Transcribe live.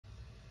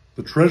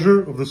The Treasure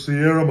of the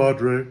Sierra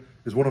Madre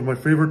is one of my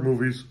favorite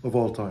movies of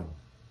all time.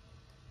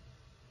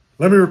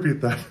 Let me repeat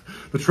that.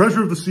 The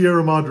Treasure of the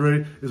Sierra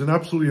Madre is an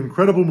absolutely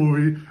incredible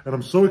movie, and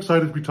I'm so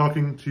excited to be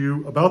talking to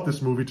you about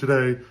this movie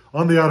today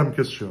on The Adam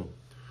Kiss Show.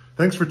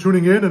 Thanks for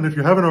tuning in, and if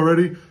you haven't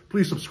already,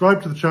 please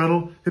subscribe to the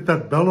channel, hit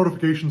that bell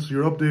notification so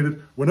you're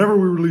updated whenever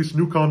we release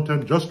new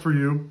content just for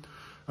you.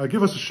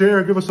 Give us a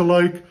share, give us a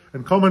like,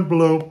 and comment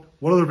below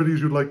what other videos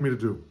you'd like me to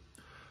do.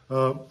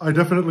 I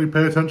definitely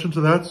pay attention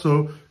to that,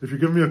 so if you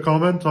give me a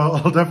comment,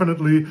 I'll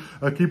definitely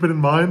keep it in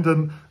mind.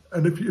 And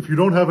if you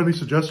don't have any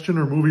suggestion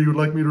or movie you'd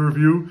like me to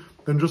review,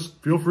 then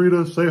just feel free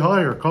to say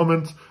hi or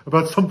comment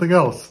about something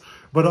else.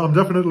 But I'm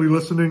definitely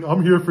listening.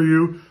 I'm here for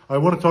you. I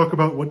want to talk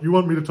about what you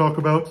want me to talk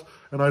about,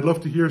 and I'd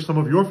love to hear some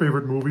of your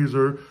favorite movies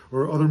or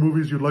other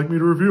movies you'd like me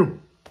to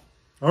review.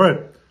 All right,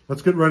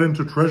 let's get right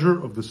into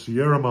Treasure of the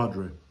Sierra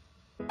Madre.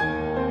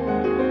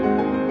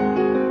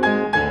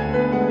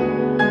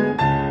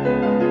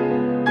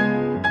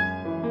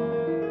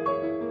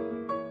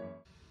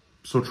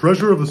 So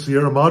Treasure of the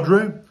Sierra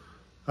Madre,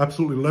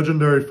 absolutely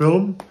legendary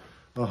film.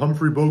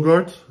 Humphrey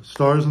Bogart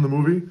stars in the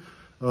movie.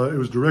 It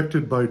was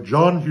directed by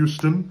John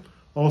Huston,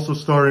 also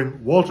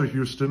starring Walter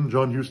Huston,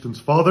 John Huston's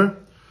father.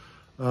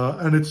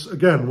 And it's,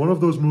 again, one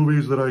of those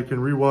movies that I can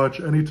rewatch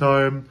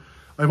anytime.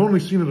 I've only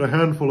seen it a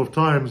handful of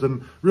times,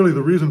 and really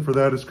the reason for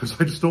that is because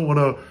I just don't want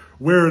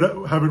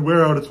to have it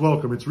wear out its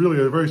welcome. It's really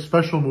a very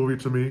special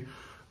movie to me.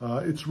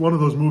 It's one of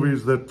those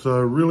movies that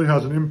really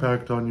has an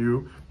impact on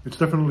you. It's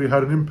definitely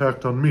had an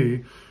impact on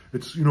me.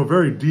 It's,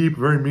 very deep,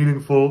 very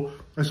meaningful.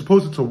 I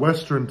suppose it's a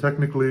Western,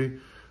 technically.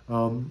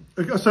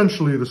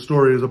 Essentially, the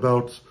story is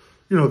about,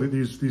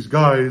 these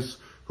guys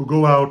who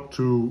go out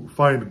to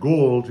find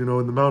gold, in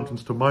the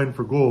mountains to mine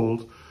for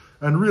gold.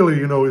 And really,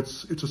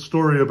 it's a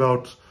story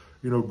about,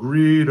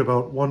 greed,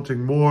 about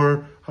wanting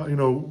more,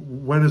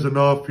 when is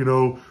enough,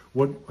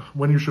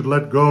 when you should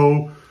let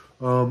go.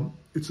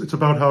 It's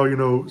about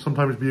how,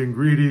 sometimes being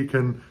greedy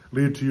can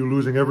lead to you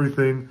losing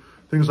everything,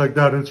 things like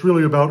that. And it's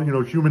really about,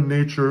 human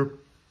nature,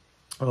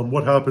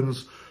 what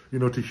happens,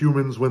 to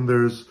humans when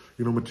there's,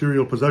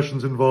 material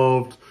possessions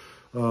involved.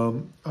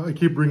 I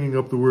keep bringing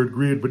up the word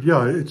greed, but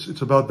yeah,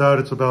 it's about that.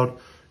 It's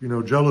about,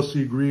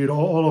 jealousy, greed,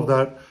 all of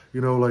that,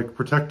 like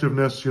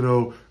protectiveness,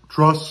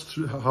 trust,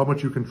 how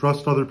much you can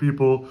trust other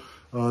people,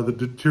 the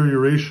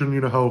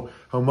deterioration, how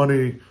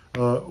money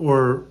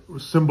or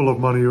symbol of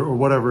money or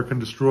whatever can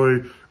destroy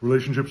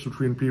relationships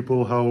between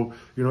people, how,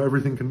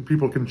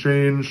 people can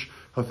change,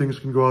 how things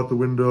can go out the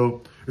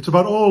window. It's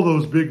about all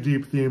those big,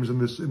 deep themes in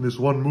this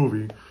one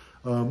movie.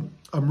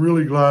 I'm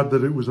really glad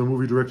that it was a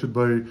movie directed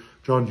by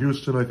John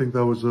Huston. I think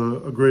that was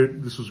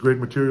this was great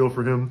material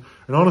for him.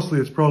 And honestly,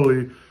 it's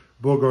probably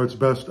Bogart's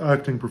best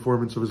acting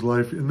performance of his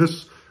life. In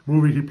this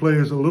movie, he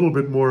plays a little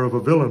bit more of a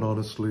villain,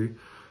 honestly.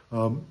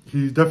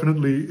 He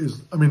definitely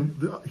is,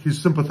 he's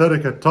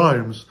sympathetic at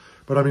times,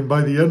 but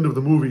by the end of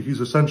the movie,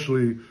 he's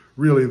essentially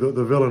really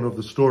the villain of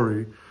the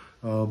story.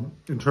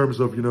 In terms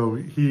of,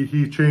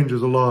 he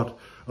changes a lot,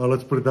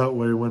 let's put it that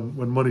way,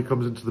 when money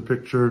comes into the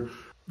picture.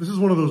 This is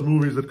one of those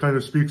movies that kind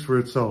of speaks for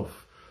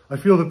itself. I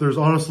feel that there's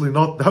honestly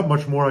not that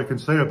much more I can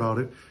say about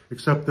it,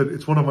 except that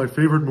it's one of my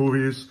favorite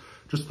movies.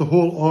 Just the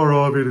whole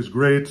aura of it is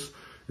great.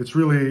 It's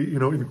really,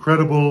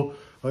 incredible.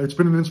 It's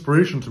been an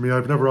inspiration to me.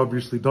 I've never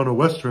obviously done a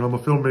Western. I'm a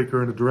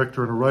filmmaker and a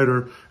director and a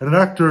writer and an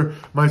actor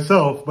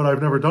myself, but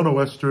I've never done a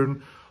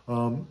Western.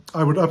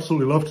 I would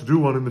absolutely love to do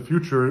one in the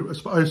future.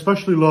 I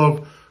especially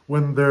love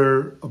when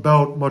they're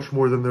about much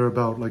more than they're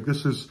about. Like,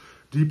 this is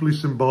deeply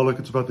symbolic.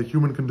 It's about the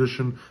human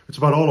condition. It's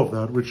about all of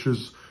that, which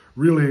is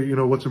really,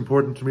 what's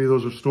important to me.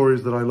 Those are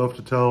stories that I love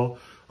to tell,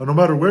 no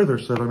matter where they're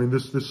set.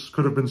 This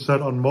could have been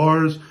set on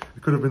Mars.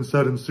 It could have been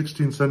set in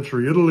 16th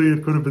century Italy.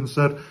 It could have been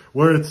set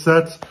where it's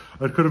set.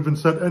 It could have been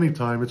set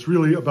anytime. It's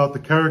really about the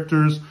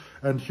characters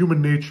and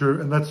human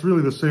nature, and that's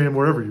really the same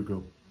wherever you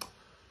go.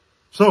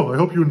 So I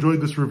hope you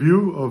enjoyed this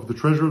review of The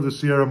Treasure of the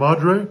Sierra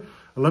Madre.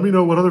 Let me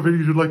know what other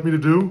videos you'd like me to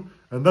do.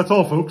 And that's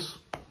all, folks.